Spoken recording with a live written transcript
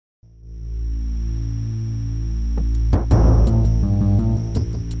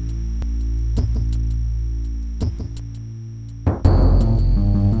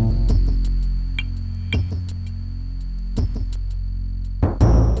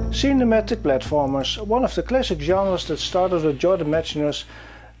Cinematic platformers, one of the classic genres that started with Jordan Mechener's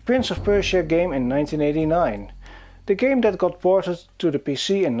Prince of Persia game in 1989. The game that got ported to the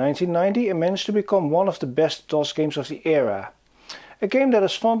PC in 1990 and managed to become one of the best DOS games of the era. A game that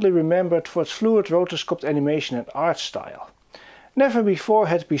is fondly remembered for its fluid rotoscoped animation and art style. Never before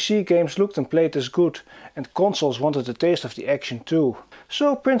had PC games looked and played this good, and consoles wanted a taste of the action too.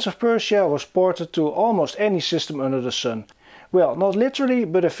 So Prince of Persia was ported to almost any system under the sun. Well, not literally,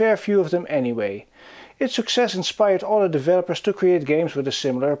 but a fair few of them anyway. Its success inspired other developers to create games with a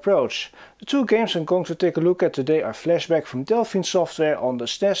similar approach. The two games I'm going to take a look at today are Flashback from Delphine software on the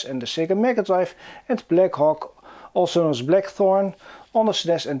SNES and the Sega Megadrive, and Blackhawk, also known as Blackthorne, on the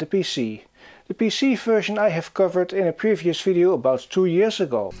SNES and the PC. The PC version I have covered in a previous video about 2 years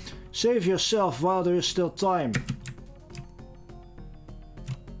ago. Save yourself while there is still time.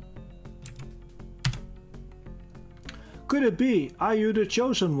 Could it be? Are you the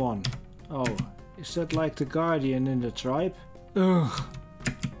chosen one? Oh, is that like the guardian in the tribe? Ugh.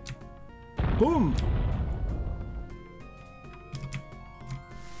 Boom!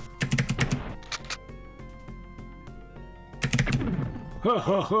 Ha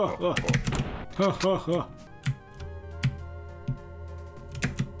ha ha ha! Ha ha ha!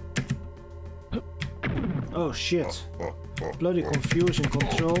 Oh shit! Bloody confusing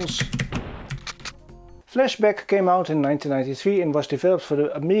controls. Flashback came out in 1993 and was developed for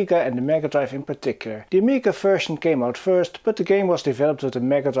the Amiga and the Megadrive in particular. The Amiga version came out first, but the game was developed with the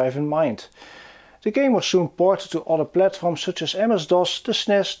Megadrive in mind. The game was soon ported to other platforms such as MS-DOS, the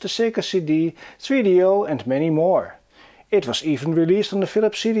SNES, the Sega CD, 3DO and many more. It was even released on the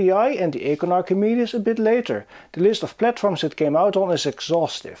Philips CDI and the Acorn Archimedes a bit later. The list of platforms it came out on is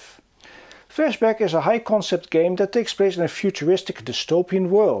exhaustive. Flashback is a high-concept game that takes place in a futuristic dystopian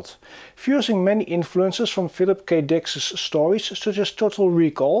world, fusing many influences from Philip K. Dick's stories such as Total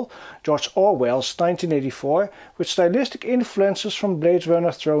Recall, George Orwell's 1984, with stylistic influences from Blade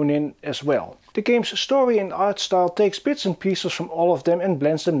Runner thrown in as well. The game's story and art style takes bits and pieces from all of them and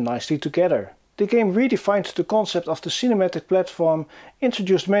blends them nicely together. The game redefined the concept of the cinematic platform,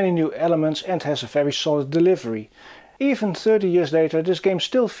 introduced many new elements and has a very solid delivery. Even 30 years later, this game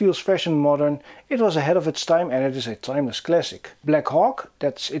still feels fresh and modern. It was ahead of its time and it is a timeless classic. Blackhawk,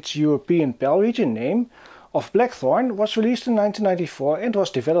 that's its European PAL region name, of Blackthorne was released in 1994 and was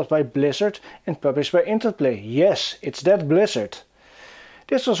developed by Blizzard and published by Interplay. Yes, it's that Blizzard.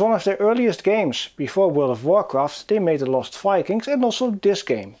 This was one of their earliest games. Before World of Warcraft they made the Lost Vikings and also this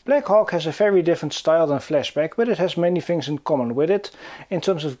game. Blackhawk has a very different style than Flashback, but it has many things in common with it in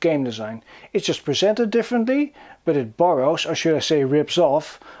terms of game design. It's just presented differently, but it borrows, or should I say rips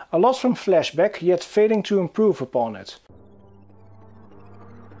off, a lot from Flashback, yet failing to improve upon it.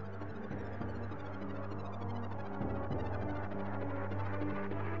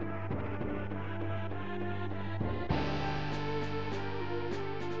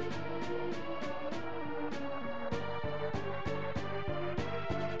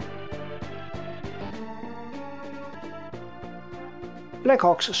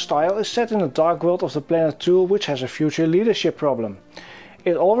 Blackhawk's style is set in the dark world of the planet Tool, which has a future leadership problem.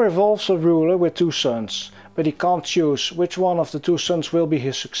 It all revolves a ruler with two sons, but he can't choose which one of the two sons will be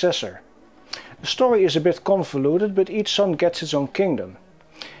his successor. The story is a bit convoluted, but each son gets his own kingdom.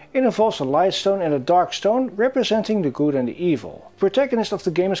 It involves a light stone and a dark stone, representing the good and the evil. The protagonist of the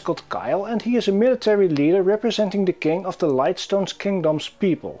game is called Kyle, and he is a military leader representing the king of the Lightstone's kingdom's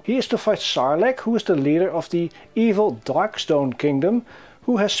people. He is to fight Sarlacc, who is the leader of the evil Darkstone kingdom,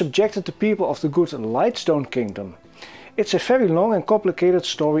 who has subjected the people of the good Lightstone kingdom. It's a very long and complicated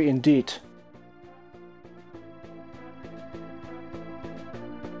story indeed.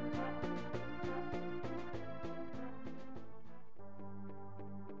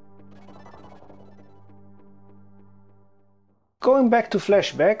 Going back to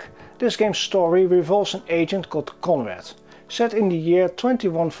Flashback, this game's story revolves an agent called Conrad. Set in the year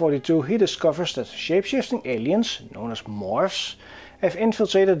 2142, he discovers that shape-shifting aliens, known as morphs, have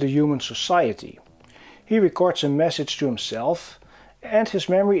infiltrated the human society. He records a message to himself, and his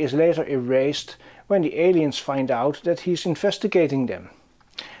memory is later erased when the aliens find out that he's investigating them.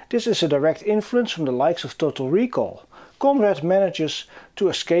 This is a direct influence from the likes of Total Recall. Conrad manages to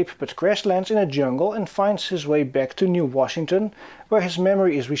escape but crash lands in a jungle and finds his way back to New Washington, where his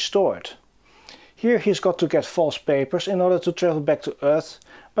memory is restored. Here he's got to get false papers in order to travel back to Earth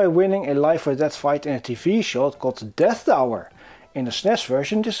by winning a life or death fight in a TV show called Death Tower. In the SNES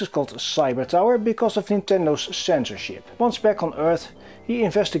version this is called Cyber Tower because of Nintendo's censorship. Once back on Earth, he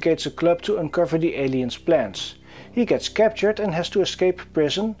investigates a club to uncover the aliens' plans. He gets captured and has to escape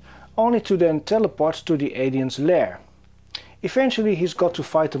prison, only to then teleport to the aliens' lair. Eventually he's got to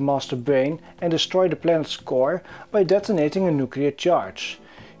fight the Master Brain and destroy the planet's core by detonating a nuclear charge.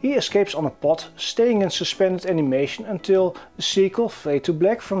 He escapes on a pod, staying in suspended animation until the sequel Fade to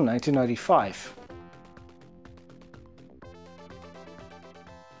Black from 1995.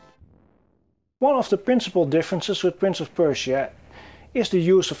 One of the principal differences with Prince of Persia is the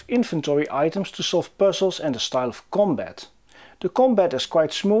use of inventory items to solve puzzles and the style of combat. The combat is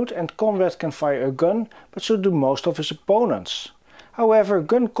quite smooth and Conrad can fire a gun, but so do most of his opponents. However,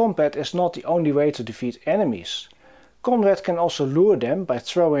 gun combat is not the only way to defeat enemies. Conrad can also lure them by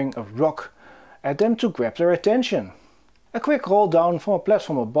throwing a rock at them to grab their attention. A quick roll down from a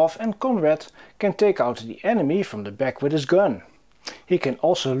platform above and Conrad can take out the enemy from the back with his gun. He can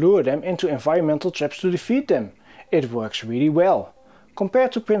also lure them into environmental traps to defeat them. It works really well.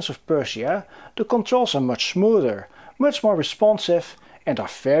 Compared to Prince of Persia, the controls are much smoother, much more responsive and are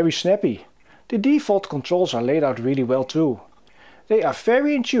very snappy. The default controls are laid out really well too. They are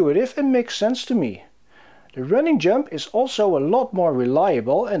very intuitive and make sense to me. The running jump is also a lot more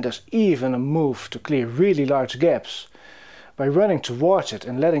reliable and there's even a move to clear really large gaps. By running towards it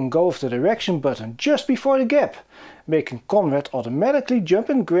and letting go of the direction button just before the gap, making Conrad automatically jump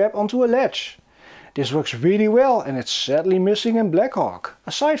and grab onto a ledge. This works really well and it's sadly missing in Blackhawk.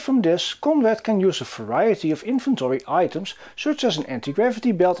 Aside from this, Conrad can use a variety of inventory items such as an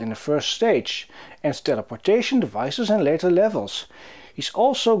anti-gravity belt in the first stage and teleportation devices in later levels. He's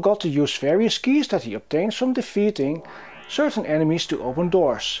also got to use various keys that he obtains from defeating certain enemies to open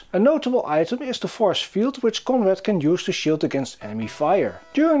doors. A notable item is the force field, which Conrad can use to shield against enemy fire.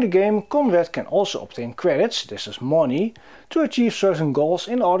 During the game, Conrad can also obtain credits, this is money, to achieve certain goals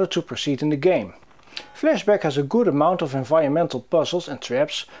in order to proceed in the game. Flashback has a good amount of environmental puzzles and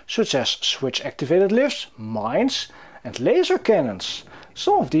traps, such as switch-activated lifts, mines and laser cannons.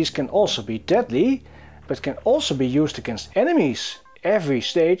 Some of these can also be deadly, but can also be used against enemies. Every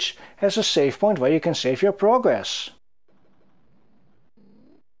stage has a save point where you can save your progress.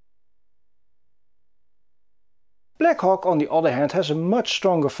 Blackhawk on the other hand has a much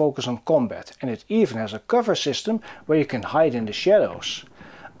stronger focus on combat and it even has a cover system where you can hide in the shadows.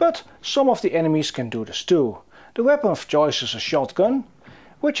 But some of the enemies can do this too. The weapon of choice is a shotgun,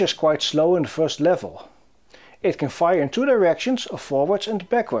 which is quite slow in the first level. It can fire in two directions, forwards and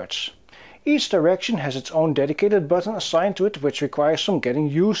backwards. Each direction has its own dedicated button assigned to it, which requires some getting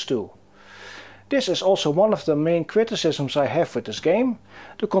used to. This is also one of the main criticisms I have with this game.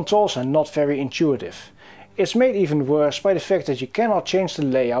 The controls are not very intuitive. It's made even worse by the fact that you cannot change the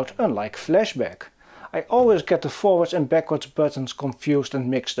layout unlike Flashback. I always get the forwards and backwards buttons confused and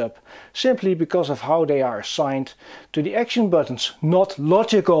mixed up, simply because of how they are assigned to the action buttons. Not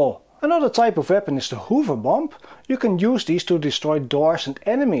logical! Another type of weapon is the Hoover Bomb. You can use these to destroy doors and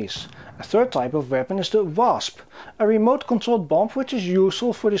enemies. A third type of weapon is the Wasp, a remote controlled bomb which is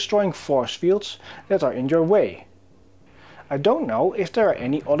useful for destroying force fields that are in your way. I don't know if there are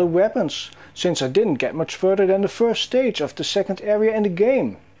any other weapons, since I didn't get much further than the first stage of the second area in the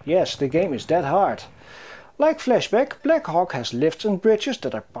game. Yes, the game is that hard. Like Flashback, Blackhawk has lifts and bridges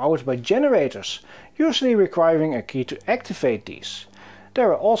that are powered by generators, usually requiring a key to activate these. There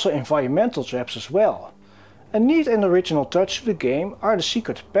are also environmental traps as well. A neat and original touch to the game are the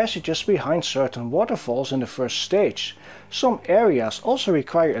secret passages behind certain waterfalls in the first stage. Some areas also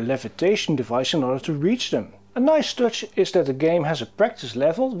require a levitation device in order to reach them. A nice touch is that the game has a practice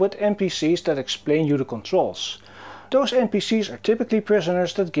level with NPCs that explain you the controls. Those NPCs are typically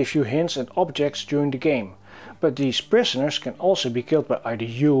prisoners that give you hints and objects during the game, but these prisoners can also be killed by either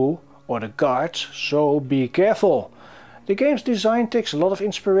you or the guards, so be careful. The game's design takes a lot of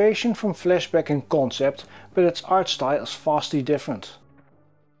inspiration from Flashback in concept, but its art style is vastly different.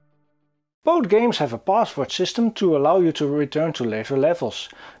 Both games have a password system to allow you to return to later levels.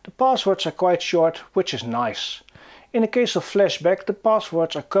 The passwords are quite short, which is nice. In the case of Flashback, the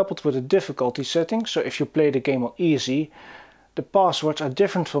passwords are coupled with a difficulty setting, so if you play the game on easy, the passwords are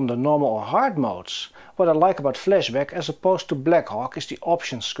different from the normal or hard modes. What I like about Flashback as opposed to Blackhawk is the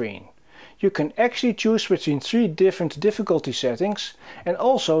options screen. You can actually choose between 3 different difficulty settings and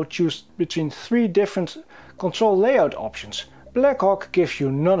also choose between 3 different control layout options. Blackhawk gives you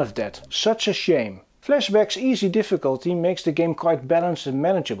none of that, such a shame. Flashback's easy difficulty makes the game quite balanced and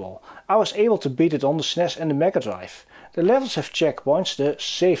manageable. I was able to beat it on the SNES and the Megadrive. The levels have checkpoints, the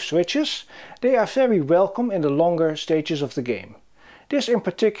save switches. They are very welcome in the longer stages of the game. This in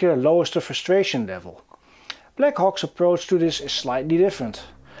particular lowers the frustration level. Blackhawk's approach to this is slightly different.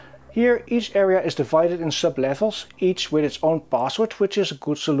 Here each area is divided in sub-levels, each with its own password, which is a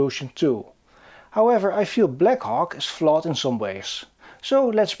good solution too. However, I feel Blackhawk is flawed in some ways. So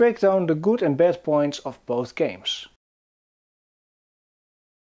let's break down the good and bad points of both games.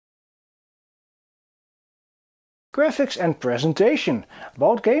 Graphics and presentation.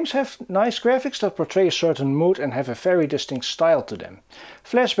 Both games have nice graphics that portray a certain mood and have a very distinct style to them.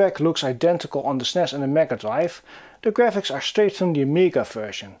 Flashback looks identical on the SNES and the Megadrive. The graphics are straight from the Amiga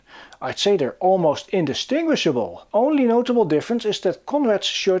version. I'd say they're almost indistinguishable. Only notable difference is that Conrad's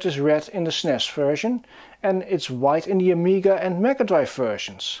shirt is red in the SNES version and it's white in the Amiga and Megadrive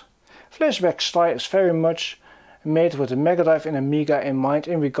versions. Flashback's style is very much made with the Megadrive and Amiga in mind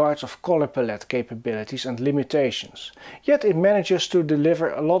in regards of color palette capabilities and limitations, yet it manages to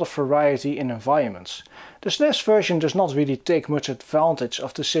deliver a lot of variety in environments. The SNES version does not really take much advantage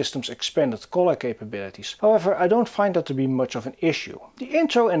of the system's expanded color capabilities, however I don't find that to be much of an issue. The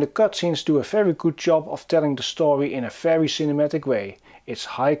intro and the cutscenes do a very good job of telling the story in a very cinematic way. It's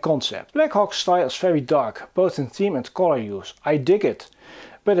high concept. Blackhawk's style is very dark, both in theme and color use. I dig it,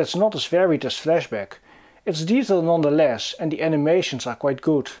 but it's not as varied as Flashback. It's detailed nonetheless and the animations are quite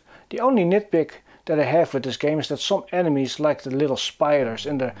good. The only nitpick that I have with this game is that some enemies, like the little spiders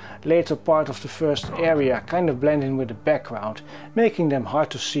in the later part of the first area, kind of blend in with the background, making them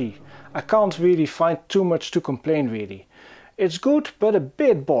hard to see. I can't really find too much to complain really. It's good but a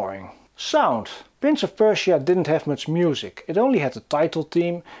bit boring. Sound. Prince of Persia didn't have much music, it only had the title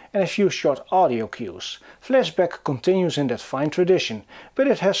theme and a few short audio cues. Flashback continues in that fine tradition, but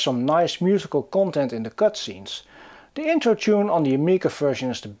it has some nice musical content in the cutscenes. The intro tune on the Amiga version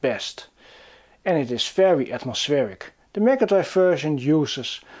is the best, and it is very atmospheric. The Megadrive version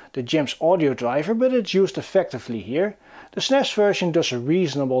uses the GEMS audio driver, but it's used effectively here. The SNES version does a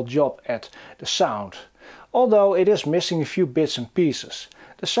reasonable job at the sound, although it is missing a few bits and pieces.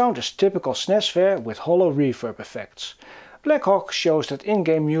 The sound is typical SNES fare with hollow reverb effects. Blackhawk shows that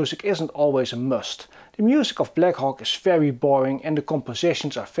in-game music isn't always a must. The music of Blackhawk is very boring and the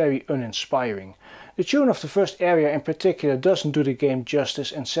compositions are very uninspiring. The tune of the first area in particular doesn't do the game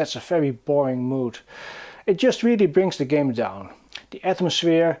justice and sets a very boring mood. It just really brings the game down. The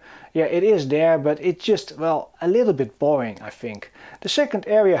atmosphere, yeah, it is there, but it's just, well, a little bit boring, I think. The second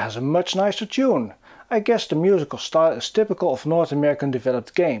area has a much nicer tune. I guess the musical style is typical of North American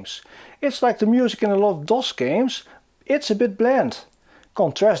developed games. It's like the music in a lot of DOS games, it's a bit bland.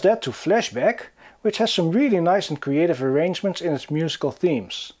 Contrast that to Flashback, which has some really nice and creative arrangements in its musical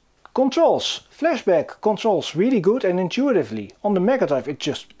themes. Controls. Flashback controls really good and intuitively. On the Megadrive it's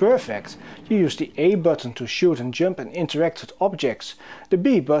just perfect. You use the A button to shoot and jump and interact with objects, the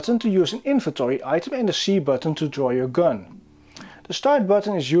B button to use an inventory item and the C button to draw your gun. The start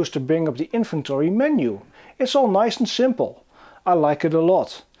button is used to bring up the inventory menu. It's all nice and simple. I like it a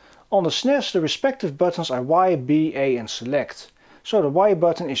lot. On the SNES the respective buttons are Y, B, A and select. So the Y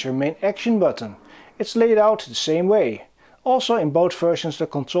button is your main action button. It's laid out the same way. Also in both versions the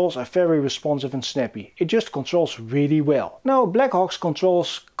controls are very responsive and snappy. It just controls really well. Now Blackhawk's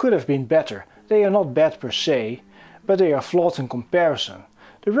controls could have been better. They are not bad per se, but they are flawed in comparison.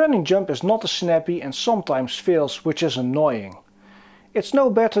 The running jump is not as snappy and sometimes fails, which is annoying. It's no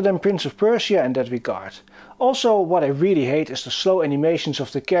better than Prince of Persia in that regard. Also, what I really hate is the slow animations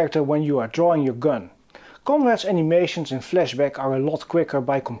of the character when you are drawing your gun. Conrad's animations in Flashback are a lot quicker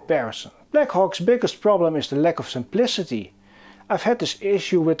by comparison. Blackhawk's biggest problem is the lack of simplicity. I've had this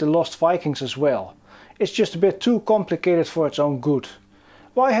issue with the Lost Vikings as well. It's just a bit too complicated for its own good.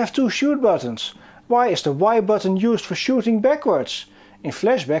 Why have two shoot buttons? Why is the Y button used for shooting backwards? In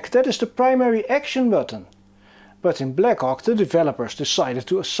Flashback that is the primary action button. But in Blackhawk the developers decided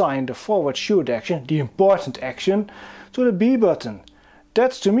to assign the forward shoot action, the important action, to the B button.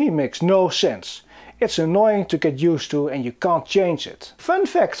 That to me makes no sense. It's annoying to get used to and you can't change it. Fun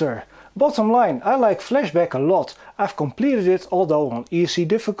factor! Bottom line, I like Flashback a lot. I've completed it although on easy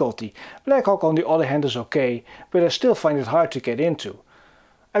difficulty. Blackhawk on the other hand is okay, but I still find it hard to get into.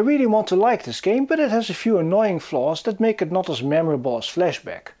 I really want to like this game, but it has a few annoying flaws that make it not as memorable as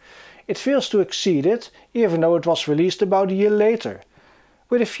Flashback. It fails to exceed it, even though it was released about a year later.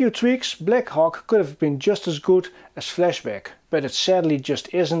 With a few tweaks, Blackhawk could have been just as good as Flashback, but it sadly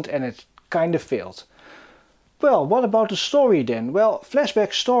just isn't and it kinda failed. Well, what about the story then? Well,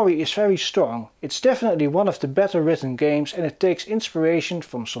 Flashback's story is very strong. It's definitely one of the better written games and it takes inspiration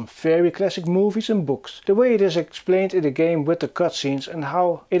from some very classic movies and books. The way it is explained in the game with the cutscenes and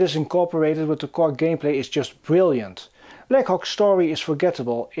how it is incorporated with the core gameplay is just brilliant. Blackhawk's story is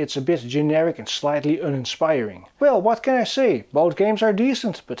forgettable, it's a bit generic and slightly uninspiring. Well, what can I say? Both games are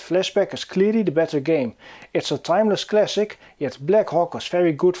decent, but Flashback is clearly the better game. It's a timeless classic, yet Blackhawk was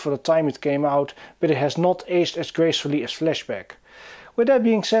very good for the time it came out, but it has not aged as gracefully as Flashback. With that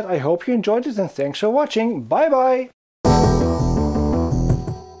being said, I hope you enjoyed it and thanks for watching. Bye bye!